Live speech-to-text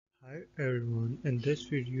Hi everyone, in this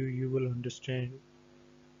video you will understand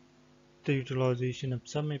the utilization of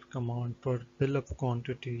sumif command for bill of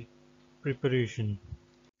quantity preparation.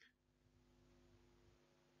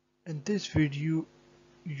 In this video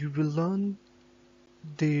you will learn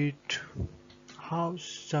that how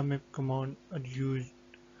sumif command are used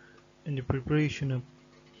in the preparation of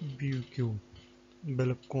BQ,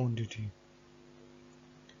 bill of quantity.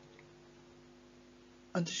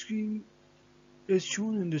 On the screen as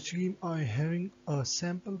shown in the screen I am having a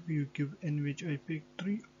sample BQ in which I pick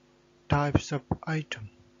three types of item.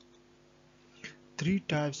 Three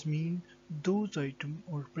types mean those items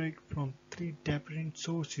are picked from three different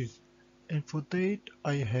sources, and for that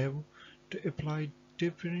I have to apply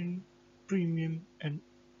different premium and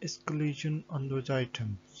escalation on those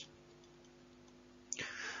items.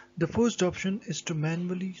 The first option is to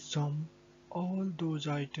manually sum all those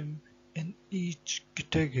items in each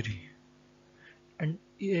category and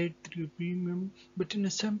add through premium, but in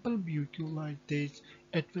a simple BQ like this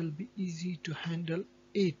it will be easy to handle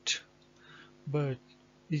it. But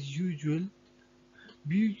as usual,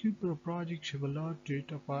 BQ Pro projects have a large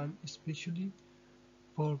data file, especially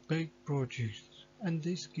for big projects. In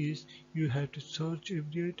this case, you have to search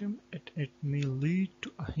every item and it may lead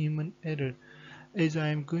to a human error, as I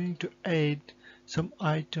am going to add some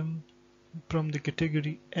item from the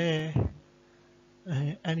category A,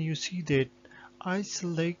 and you see that I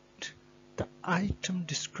select the item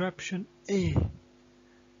description A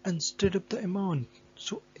instead of the amount.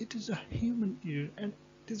 So it is a human error and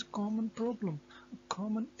it is a common problem, a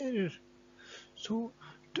common error. So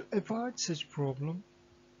to avoid such problem,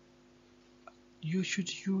 you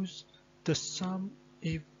should use the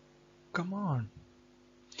sumif command.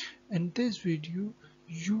 In this video,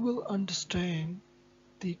 you will understand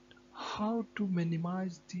the how to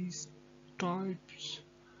minimize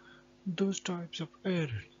those types of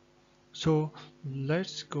error. So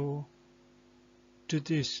let's go to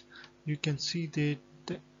this. You can see that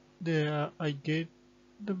there I get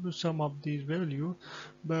some of these value,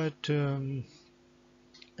 but in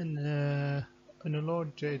a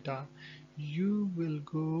lot data you will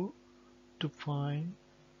go to find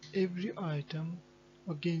every item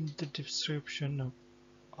against the description of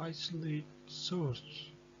isolate source.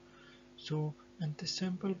 So in the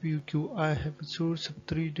sample view queue I have a source of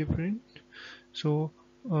three different. So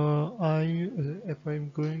if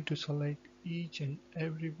I'm going to select each and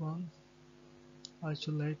every one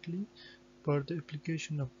isolately for the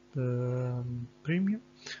application of the premium,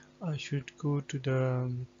 I should go to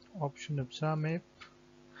the option of sumif,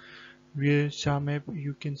 where sumif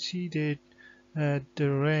you can see that the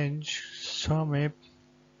range sumif,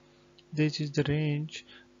 this is the range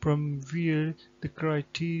from where the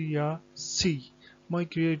criteria C. My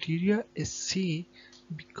criteria is C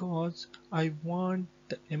because I want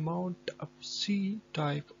the amount of C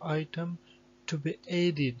type item to be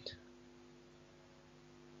added,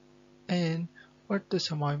 and what the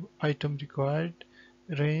sum item required,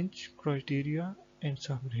 range, criteria and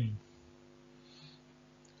subrange.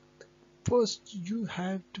 First you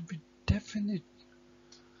have to be definite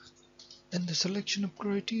in the selection of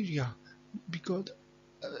criteria, because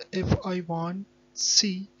if I want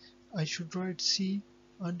C, I should write C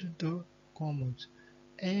under the commas,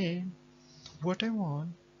 and what I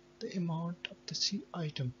want, the amount of the C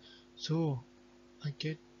item. So I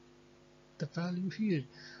get the value here.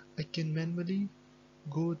 I can manually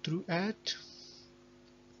go through at,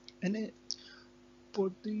 and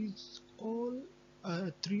for these all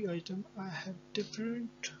three items I have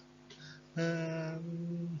different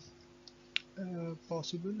um,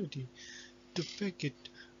 possibility to pick it.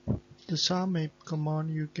 The sumif command,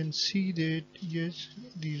 you can see that yes,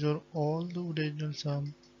 these are all the original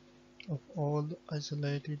sum of all the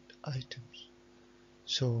isolated items.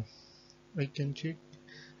 So I can check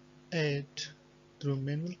it through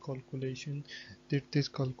manual calculation that this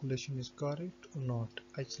calculation is correct or not.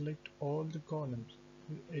 I select all the columns.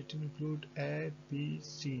 It include A, B,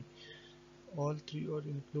 C. All three are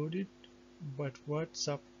included, but what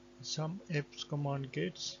sumif command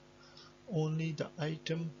gets, only the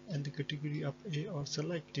item and the category of A are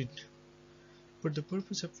selected. For the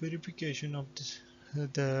purpose of verification of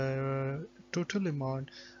the total amount,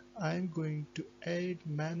 I am going to add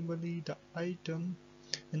manually the item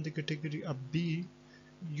in the category of B.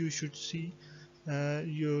 You should see,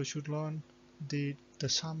 you should learn that the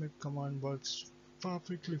sumif command works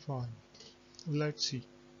perfectly fine. Let's see.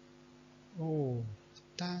 Oh,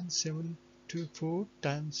 tan 724,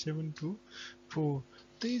 tan 724.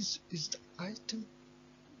 This is the item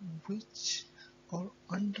which are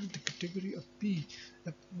under the category of B.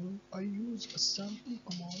 If I use a sample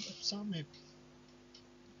command of sumif,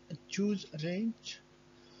 choose range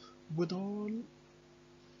with all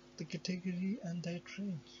the category and that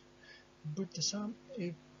range. But the sum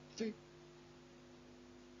if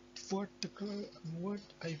what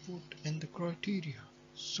I put in the criteria.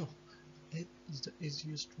 So it is the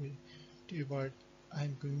easiest way to avoid.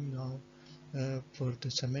 I'm going now for the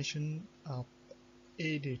summation of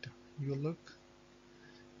A data. You look,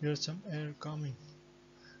 there's some error coming.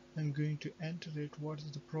 I'm going to enter it. What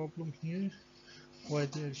is the problem here? Why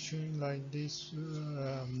they're showing like this?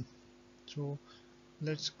 So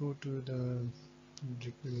let's go to the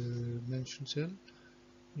mention cell.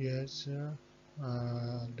 Yes,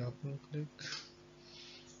 double click.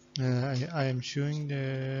 I am showing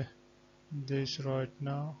this right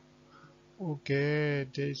now. Okay,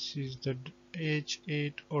 this is the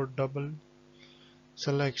H8 or double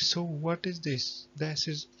select. So what is this? This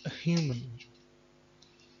is a human,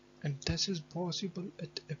 and this is possible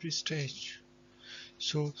at every stage.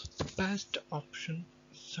 So the best option,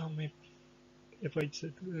 sum it. If I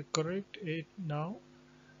correct it now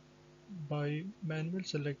by manual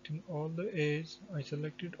selecting all the A's, I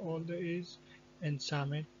selected all the A's and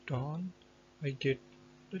sum it down. I get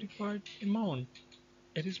the required amount.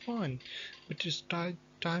 It is fine, but it is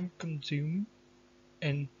time consuming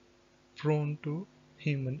and prone to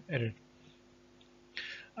human error.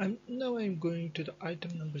 I'm going to the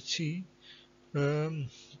item number C. Um,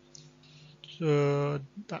 so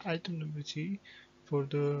the item number C for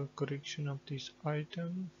the correction of this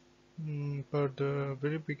item for the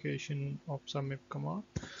verification of sumif command.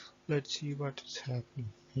 Let's see what is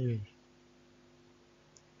happening here.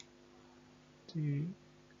 C,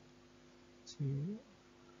 C,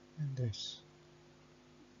 and this.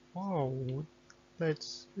 Wow,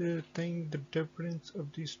 let's think the difference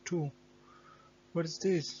of these two. What is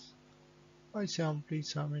this? I simply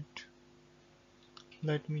sum it.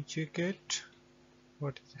 Let me check it.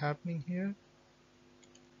 What is happening here?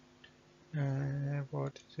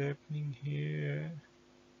 What is happening here?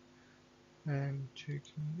 I'm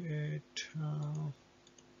checking it.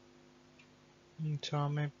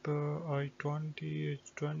 Sum up I20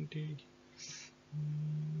 H20.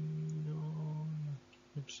 No,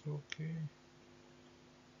 it's okay.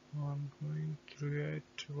 I'm going through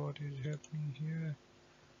it. What is happening here?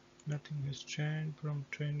 Nothing has changed from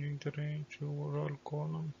changing the range to overall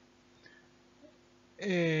column.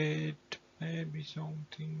 It may be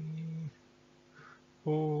something.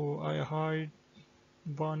 Oh, I hide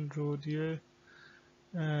one row there,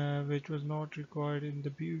 which was not required in the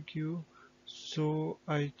view queue. So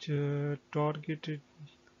I targeted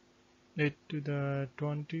it to the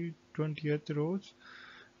 20th rows,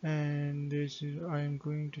 and this is I am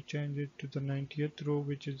going to change it to the 90th row,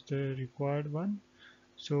 which is the required one.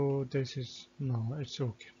 So this is now it's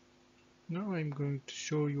okay. Now I'm going to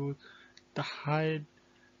show you the hide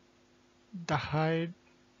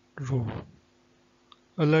row.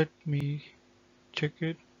 Let me check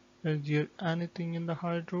it. Is there anything in the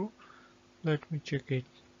hide row? Let me check it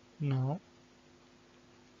now.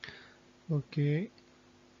 Okay,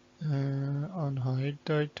 on hide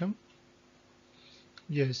the item.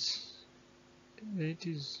 Yes, it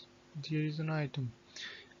is. There is an item.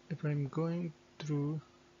 If I'm going through,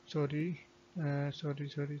 sorry, the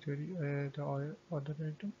other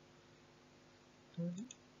item. Sorry.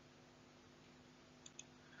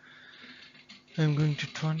 I'm going to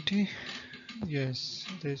 20. Yes,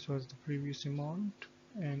 this was the previous amount,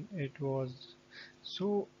 and it was.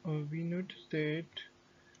 So we noticed that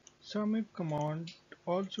sumif command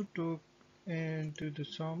also took into the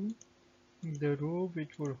sum the row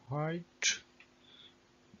which were hide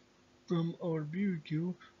from our view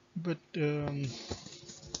queue, but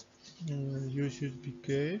you should be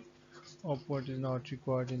careful of what is not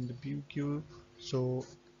required in the view queue. So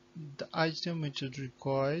the item which is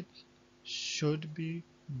required should be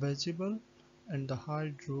visible, and the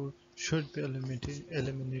hide row should be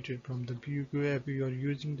eliminated from the view queue. If you are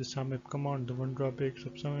using the sumif command, the one drawbacks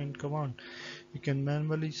of sumif command, you can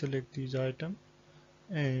manually select these items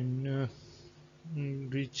and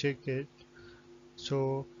recheck it.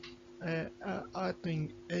 So I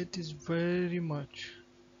think it is very much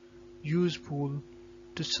useful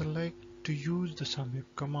to select to use the sumif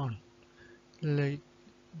command. Like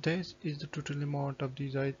this is the total amount of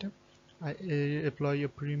these items. I apply a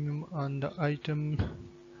premium on the item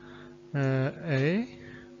A,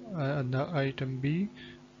 on the item B,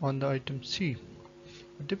 on the item C.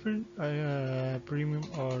 Different premium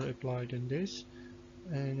are applied in this,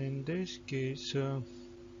 and in this case,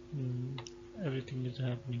 everything is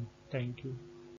happening. Thank you.